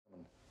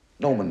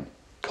Norman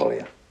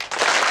Collier.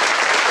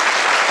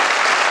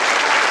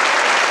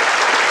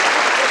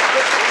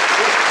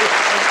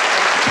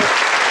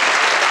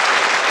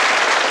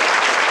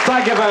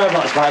 Thank you very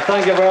much, mate.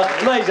 Thank you very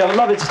much. Ladies, I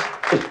love it.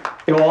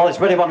 You all, it's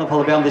really wonderful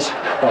to be on this.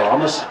 Oh, I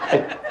must.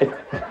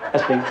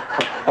 It's been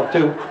up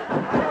to.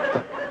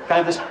 Can I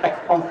have this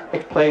on,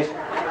 please?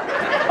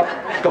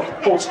 Go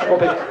full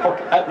stop it.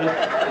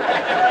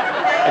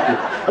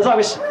 As I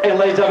was saying,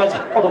 ladies and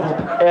gentlemen, wonderful.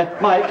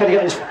 Mike, can you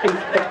get this thing,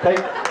 please?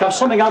 Can I have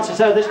something else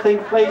instead of this thing,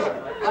 please?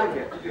 Thank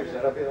you.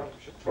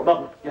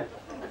 Yeah.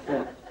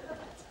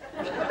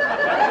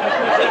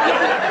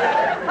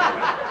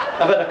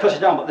 I better cut it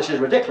down, but this is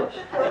ridiculous.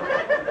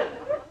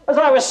 As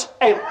I was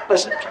saying,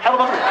 listen, hell of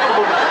a...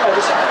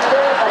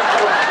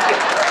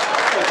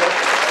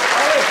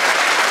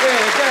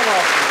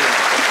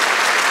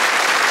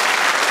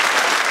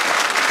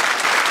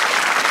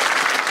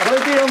 Have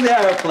you been on the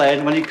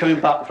aeroplane when you're coming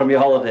back from your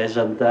holidays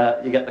and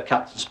you get the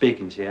captain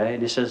speaking to you,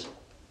 and he says,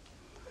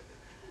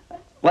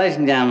 "Ladies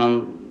and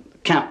gentlemen,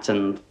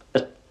 Captain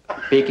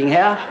speaking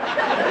here.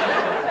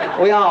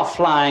 We are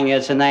flying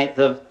here tonight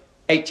the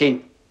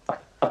 18th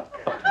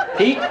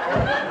peak.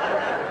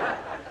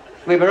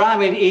 We've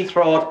arrived in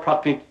Heathrow at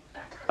approximately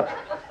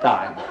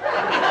time.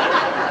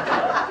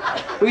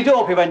 We do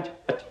hope you went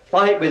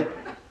flight with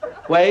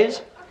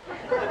Waze.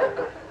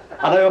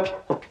 And I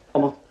hope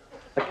almost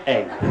like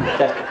egg.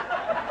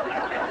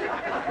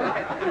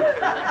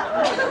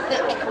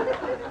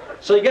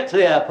 So you get to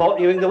the airport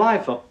and you ring the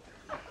wife up.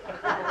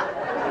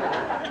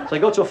 So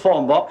you go to a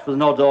phone box with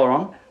no door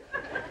on.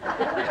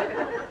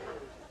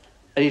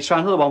 And you try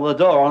another one with a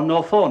door on,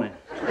 no phone in.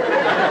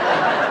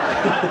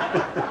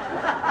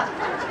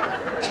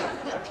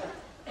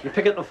 You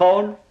pick up the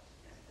phone.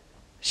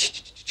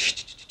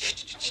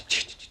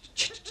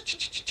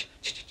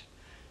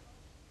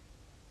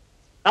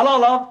 Hello,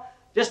 love.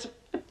 Just...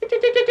 Yes,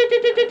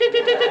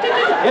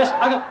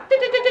 I go...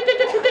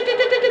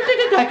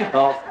 Take it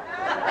off.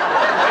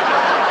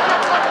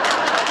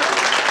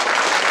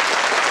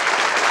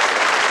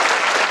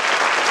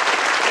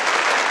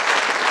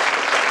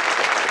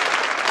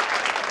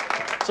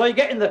 So you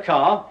get in the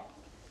car,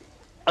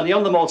 and you're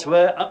on the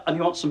motorway, and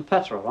you want some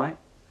petrol, right?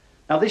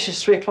 Now, this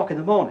is 3 o'clock in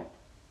the morning.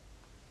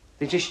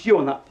 There's just you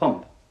and that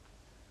pump.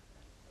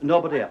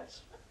 Nobody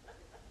else.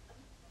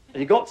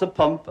 And you go up to the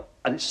pump,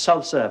 and it's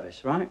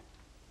self-service, right?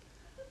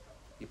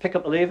 You pick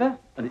up the lever,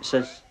 and it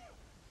says,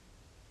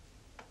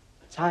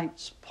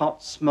 "Tights,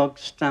 pot, smug,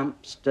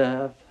 stamp,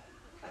 stirve.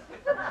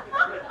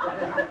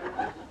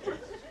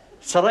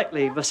 Select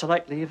lever,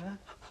 select lever."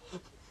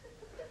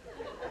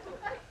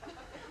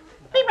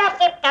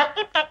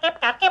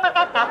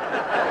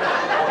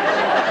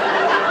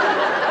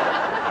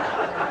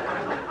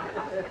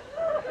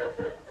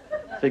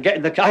 So you get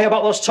in the car. How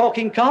about those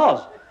talking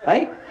cars,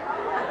 eh?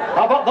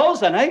 How about those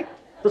then, eh?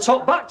 They'll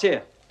talk back to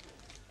you.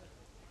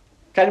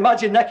 Can you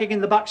imagine necking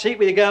in the back seat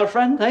with your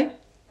girlfriend, eh?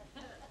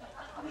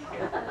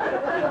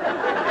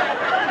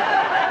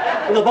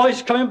 And the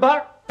voice coming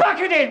back, "Back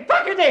it in,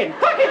 back it in,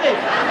 back it in."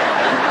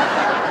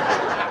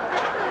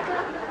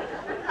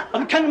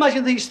 And can you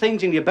imagine these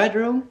things in your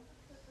bedroom?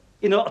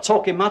 You know, a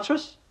talking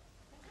mattress?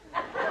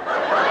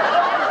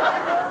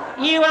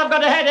 "You have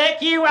got a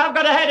headache, you have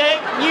got a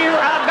headache, you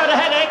have got a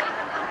headache.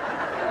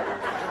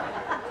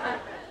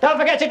 Don't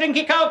forget to drink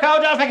your cocoa,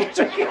 don't forget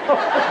to drink your cocoa."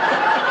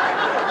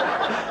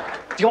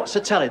 Do you watch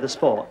the telly, the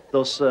sport?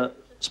 Those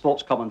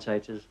sports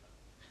commentators?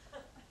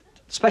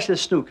 Especially the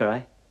snooker,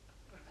 eh?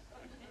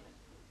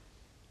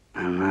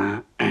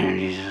 And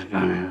he's just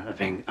going to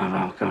think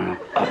about going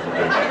up a bit.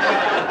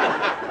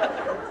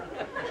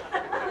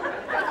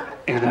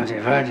 It's going to be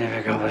very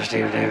difficult for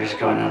Steve Davis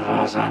going on the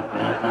far side.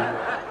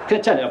 Can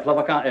you turn it up, love?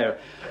 I can't hear it.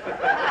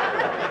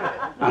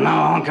 And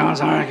now on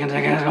comes I reckon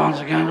again once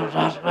again.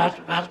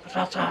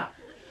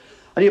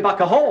 And you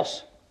back a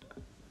horse.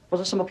 Was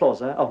there some applause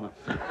there? Oh, no.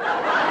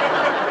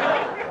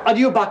 And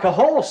you back a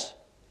horse.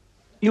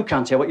 You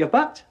can't hear what you've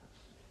backed.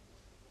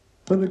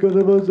 Bring out the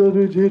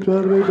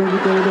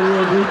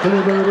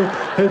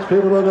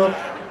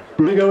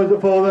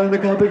fall and the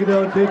can't pick it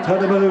down, take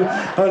time and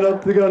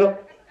up to get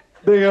up.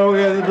 Big out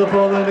again the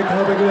fall and the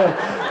can't pick it down.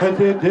 And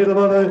take the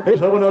mother,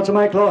 he's over now to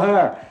my claw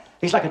hair.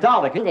 He's like a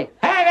Dalek, isn't he?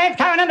 Hey, it's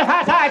coming on the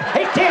far side.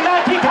 It's too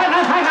low,